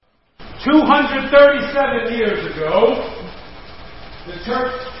237 years ago, the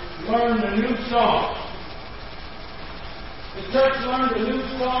church learned a new song. The church learned a new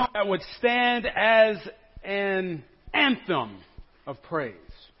song that would stand as an anthem of praise.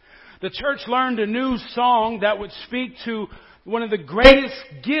 The church learned a new song that would speak to one of the greatest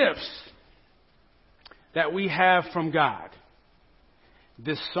gifts that we have from God.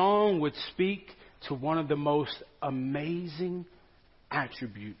 This song would speak to one of the most amazing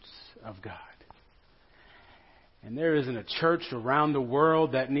attributes of God. And there isn't a church around the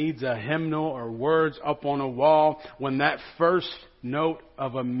world that needs a hymnal or words up on a wall when that first note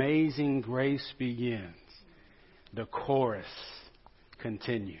of Amazing Grace begins. The chorus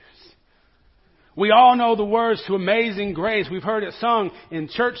continues. We all know the words to Amazing Grace. We've heard it sung in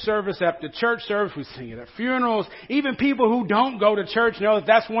church service after church service. We sing it at funerals. Even people who don't go to church know that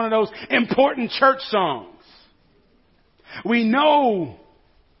that's one of those important church songs. We know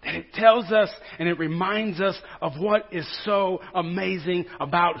that it tells us and it reminds us of what is so amazing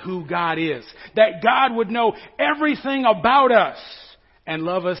about who God is. That God would know everything about us and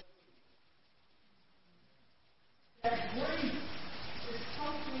love us. That grace is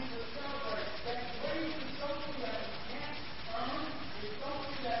something to celebrate. That grace is something that we can't earn. It's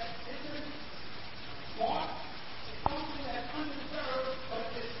something that isn't bought. It's something that's undeserved, but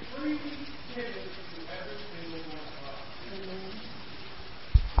it's freely given to every single one of us.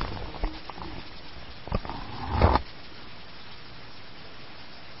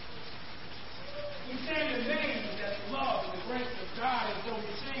 We stand amazed at the love and the grace of God, and so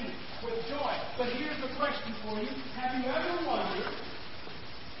we sing with joy. But here's the question for you. Have you ever wondered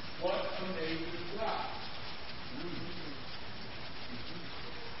what amazes God?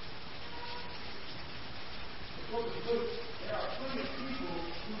 There are plenty of people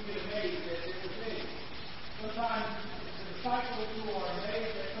who get amazed at different things. Sometimes it's the disciples who are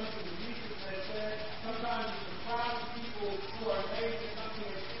amazed at something that Jesus has said. Sometimes it's the crowd of people who are amazed at something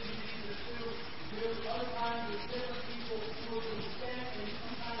that Jesus do. Other times it's different people who will stand and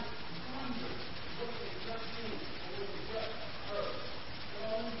sometimes wonder what they just seen or what they just heard.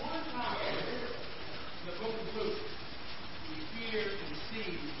 But only one time in the book of Luke, we hear and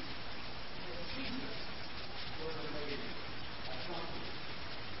see that Jesus was amazed at something.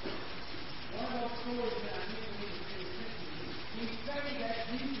 One of those stories that I think we need to pay attention to. We say that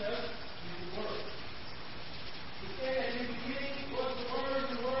Jesus is the Word. We say that in the beginning was the Word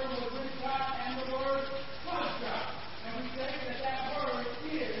was with God, and the Word was God. And we say that that Word is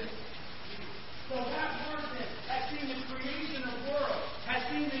Jesus. So that Word then has seen the creation of the world, has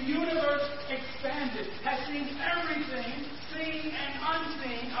seen the universe expanded, has seen everything, seen and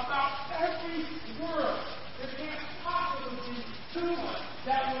unseen, about every world. There can't possibly be too much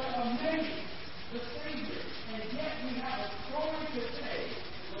that would amaze the Savior. And yet we have a story today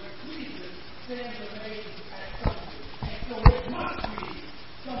where Jesus stands amazed at something. And so it must be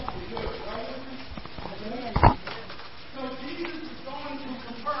something good, right? Amen. So Jesus is going to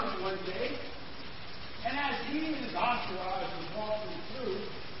confirm one day. And as he and his entourage was walking through,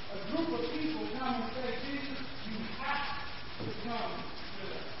 a group of people come and say, Jesus, you have to come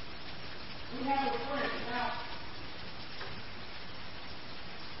with us. We have a friend. Now,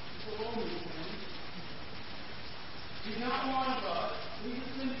 he's a lonely friend. He's not one of us. He's a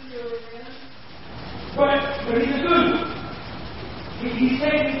centurion. But he's a good one. He's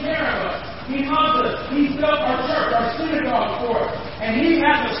taking care of us. He loves us. He's built our church, our synagogue for us. And he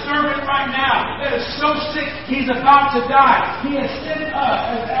has a servant right now that is so sick he's about to die. He has sent us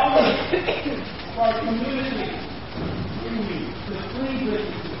as elders of our community to plead with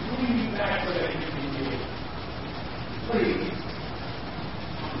you, to bring you back to that community. Please.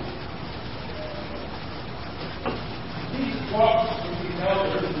 Jesus walks with these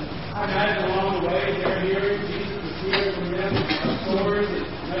elders. I imagine along the way they're hearing Jesus is hearing from them stories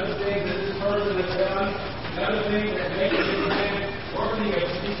and other things that this person has done, and other things that they have working at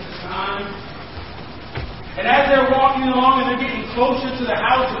Jesus' time. And as they're walking along and they're getting closer to the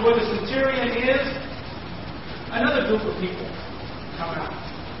house of where the centurion is, another group of people come out.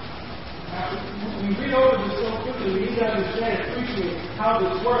 Now, we read over this so quickly, we need to understand and appreciate how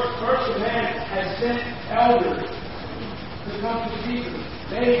this works. First, the man has sent elders to come to Jesus.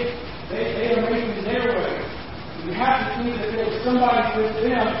 They are making their way. You have to see that there was somebody with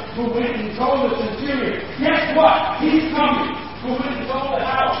them who went and told the centurion, guess what? He's coming. Who went and told the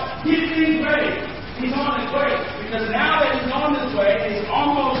house, get things ready. He's on his way. Because now that he's on his way, he's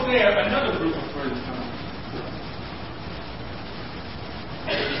almost there, another group of friends come.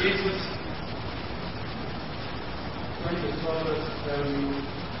 Jesus, Jesus told us to tell you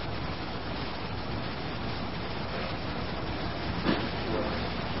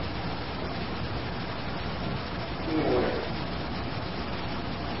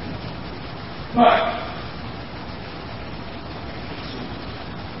But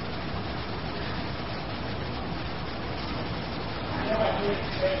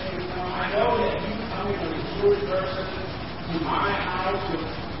I know that you coming from a Jewish person to my house to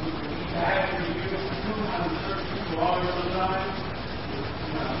be back for you, you know how to serve people all your life.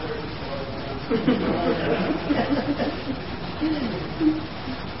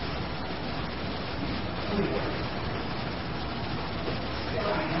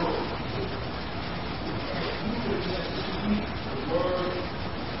 I know you would just speak the word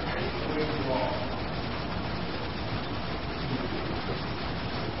right the way you are.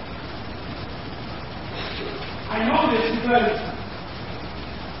 I know this because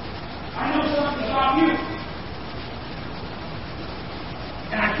I know something about you.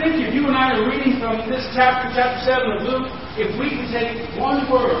 And I think if you and I are reading from this chapter 7 of Luke, if we can take one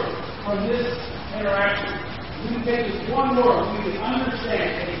word from this interaction, we can take this one word, we can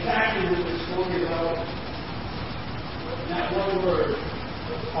understand exactly what this story is about. And that one word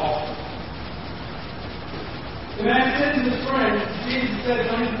was awesome. The man said to his friend, Jesus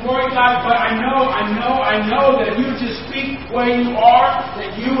said, don't even worry about it, but I know that if you just speak the way you are,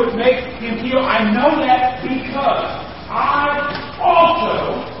 that you would make him heal. I know that because I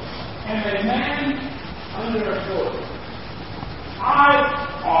also am a man under authority. I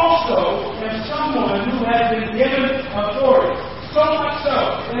also am someone who has been given authority. So much so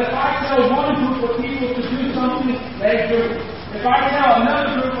that if I tell one group of people to do something, they do it. If I tell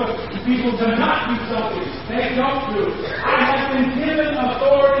another group of people to not do something, they don't do it. I have been given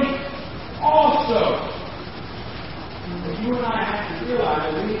authority also. What you and I have to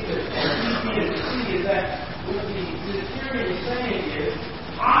realize, we need to see is that what the centurion is saying is,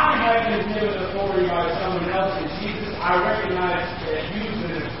 I have been given authority by someone else, and Jesus, I recognize that you've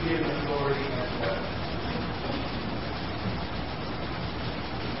been given authority as well.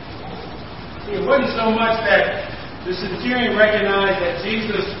 It wasn't so much that the centurion recognized that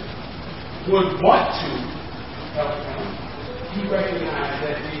Jesus would want to help him. He recognized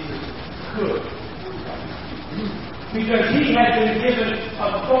that Jesus could. Because he had been given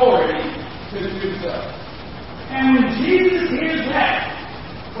authority to do so. And when Jesus hears that,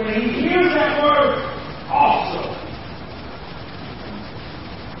 when he hears that word, also,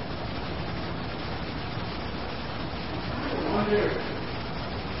 I wonder,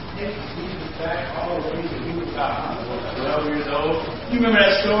 take Jesus back all the way to he was about 12 years old. You remember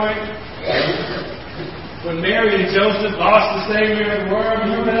that story? When Mary and Joseph lost the Savior in the world,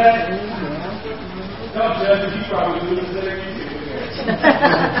 remember that? Don't judge me, you probably do the Savior too.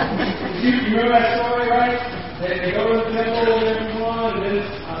 You remember that story, right? They go to the temple and everyone, and then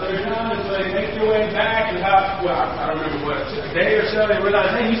they're done, and so they make their way back, and about, well, I don't remember what, a day or so, they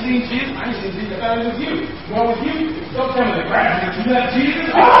realize, hey, you seen Jesus? I ain't seen Jesus, I thought it was you. What with you? Don't tell me the crap. You left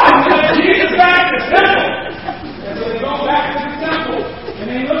Jesus? You left Jesus back to the temple! And so they go back to the temple, and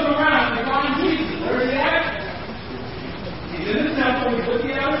they look around, and they find Jesus. Where is he at? He's in the temple, he's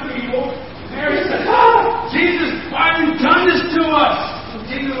looking at other people. Mary says, oh, Jesus, why have you done this to us? And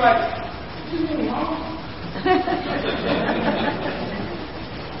Jesus is like, you mean, Mom?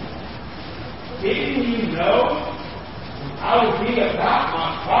 Didn't you know I would be about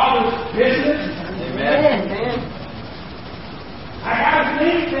my Father's business? Amen. I gotta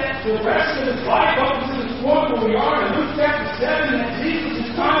think that the rest of his life up to this point where we are in Luke chapter 7, that Jesus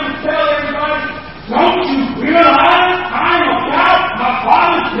is trying to tell everybody, don't you realize I'm about my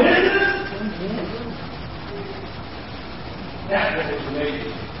Father's business? That's what was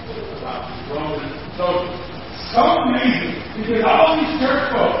amazing about the Roman soldiers. So amazing, because all these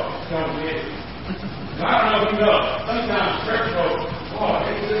church folk don't get it. I don't know if you know, sometimes church folk,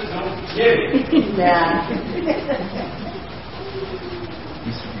 they just don't get it. Yeah.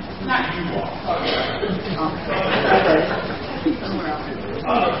 Not you all.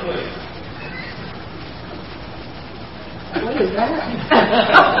 Other place. What is that?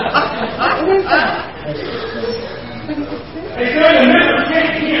 What is that? They say the members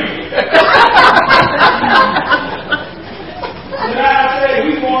can't hear me. And I say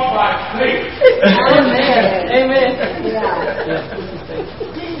we walk by faith. Amen. Amen. Yeah.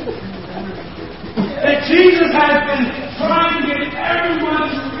 That Jesus has been trying to get everyone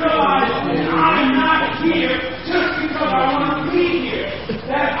to realize that I'm not here just because I want to be here.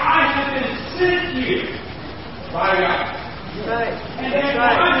 That I have been sent here by God. Right. And that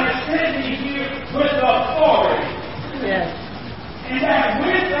God has sent me here with authority. Yes. And that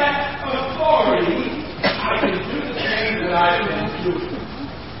with that authority, I can do the things that I've been doing.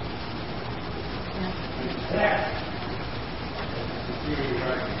 That's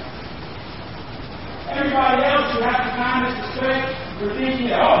right. Everybody else who has the kindness to say, we're thinking,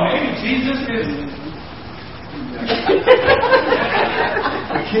 oh, maybe Jesus is.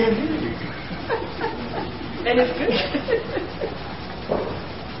 I can't hear you. And it's good.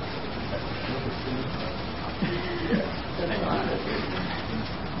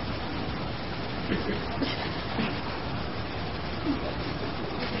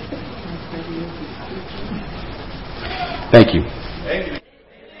 Thank you.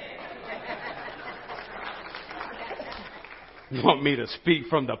 You want me to speak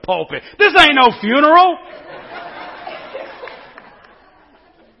from the pulpit? This ain't no funeral.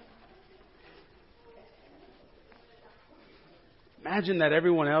 Imagine that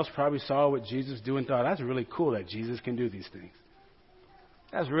everyone else probably saw what Jesus do and thought, that's really cool that Jesus can do these things.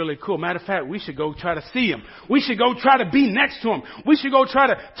 That's really cool. Matter of fact, we should go try to see him. We should go try to be next to him. We should go try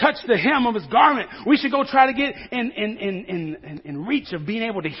to touch the hem of his garment. We should go try to get in reach of being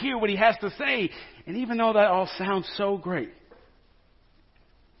able to hear what he has to say. And even though that all sounds so great,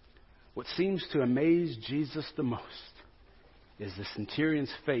 what seems to amaze Jesus the most is the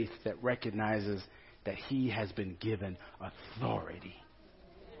centurion's faith that recognizes that he has been given authority.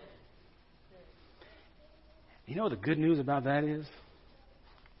 You know what the good news about that is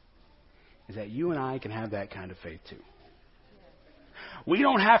that you and I can have that kind of faith too. We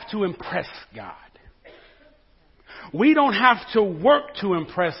don't have to impress God. We don't have to work to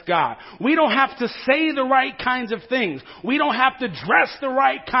impress God. We don't have to say the right kinds of things. We don't have to dress the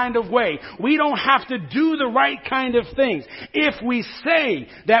right kind of way. We don't have to do the right kind of things. If we say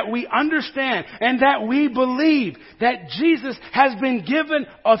that we understand and that we believe that Jesus has been given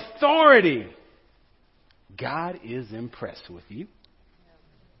authority, God is impressed with you.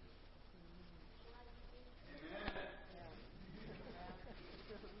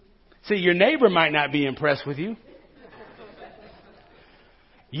 See, your neighbor might not be impressed with you.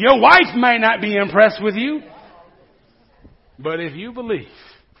 Your wife might not be impressed with you. But if you believe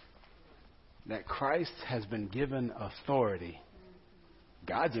that Christ has been given authority,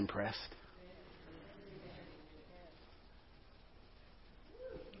 God's impressed.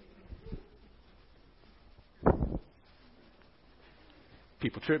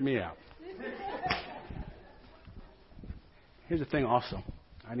 People trip me out. Here's the thing also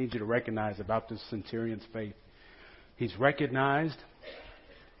I need you to recognize about this centurion's faith. He's recognized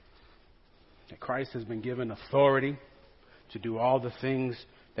that Christ has been given authority to do all the things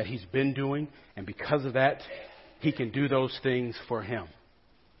that he's been doing, and because of that, he can do those things for him.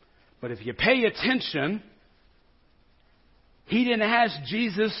 But if you pay attention, he didn't ask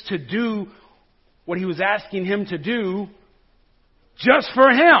Jesus to do what he was asking him to do just for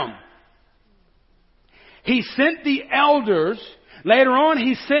him. He sent the elders. Later on,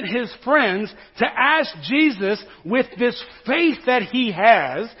 he sent his friends to ask Jesus, with this faith that he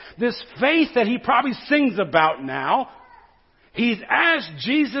has, this faith that he probably sings about now, he's asked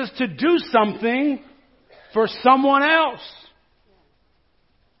Jesus to do something for someone else.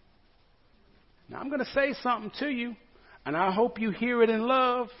 Now, I'm going to say something to you, and I hope you hear it in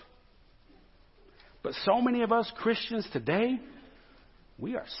love. But so many of us Christians today,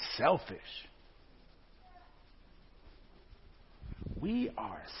 we are selfish. We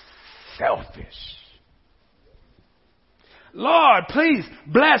are selfish. Lord, please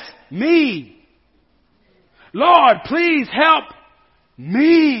bless me. Lord, please help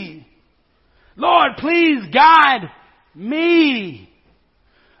me. Lord, please guide me.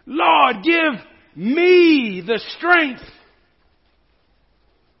 Lord, give me the strength.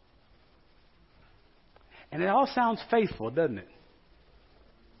 And it all sounds faithful, doesn't it?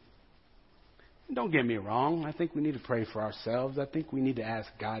 Don't get me wrong. I think we need to pray for ourselves. I think we need to ask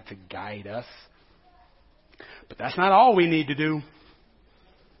God to guide us. But that's not all we need to do.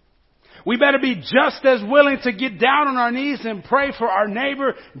 We better be just as willing to get down on our knees and pray for our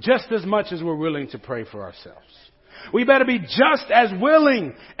neighbor just as much as we're willing to pray for ourselves. We better be just as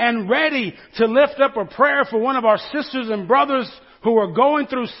willing and ready to lift up a prayer for one of our sisters and brothers who are going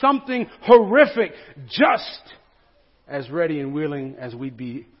through something horrific, just as ready and willing as we'd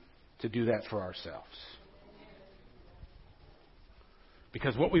be to do that for ourselves.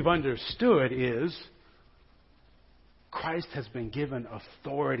 Because what we've understood is Christ has been given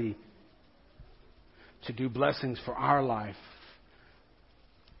authority to do blessings for our life.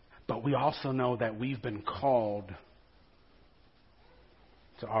 But we also know that we've been called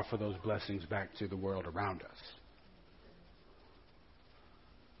to offer those blessings back to the world around us.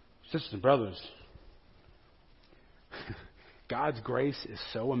 Sisters and brothers, God's grace is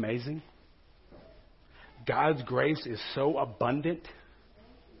so amazing. God's grace is so abundant.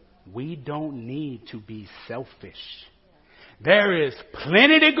 We don't need to be selfish. There is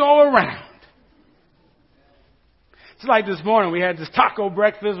plenty to go around. It's like this morning, we had this taco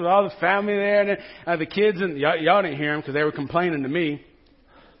breakfast with all the family there, and then, the kids, and y'all didn't hear them because they were complaining to me.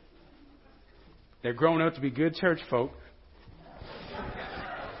 They're grown up to be good church folk.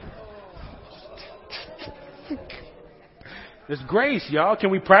 There's grace, y'all.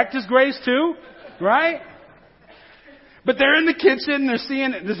 Can we practice grace too? Right? But they're in the kitchen and they're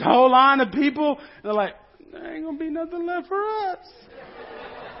seeing this whole line of people. And they're like, there ain't going to be nothing left for us.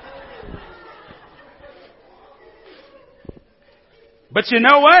 But you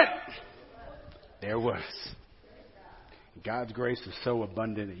know what? There was. God's grace is so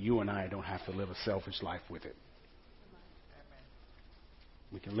abundant that you and I don't have to live a selfish life with it.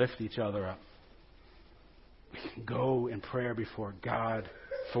 We can lift each other up. We can go in prayer before God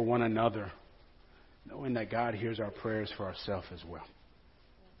for one another, knowing that God hears our prayers for ourselves as well.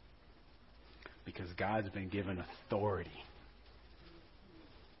 Because God's been given authority.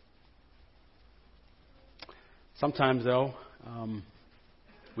 Sometimes, though,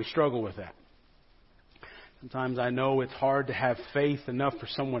 we struggle with that. Sometimes I know it's hard to have faith enough for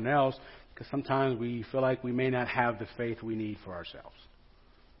someone else because sometimes we feel like we may not have the faith we need for ourselves.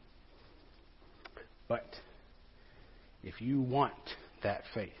 But if you want that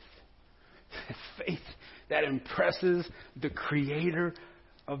faith that impresses the Creator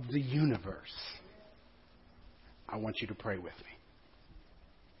of the universe, I want you to pray with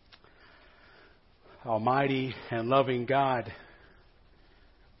me. Almighty and loving God,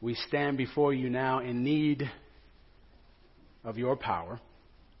 we stand before you now in need of your power,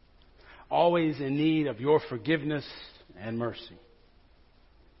 always in need of your forgiveness and mercy.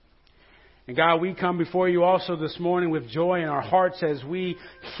 And God, we come before you also this morning with joy in our hearts as we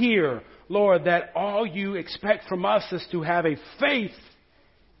hear, Lord, that all you expect from us is to have a faith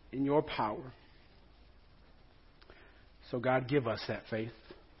in your power. So God, give us that faith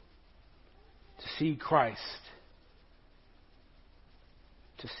to see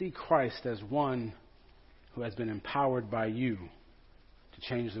Christ as one who has been empowered by you to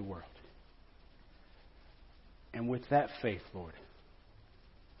change the world. And with that faith, Lord,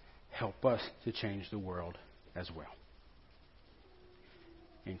 help us to change the world as well.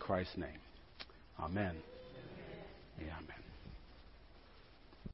 In Christ's name, amen. Amen.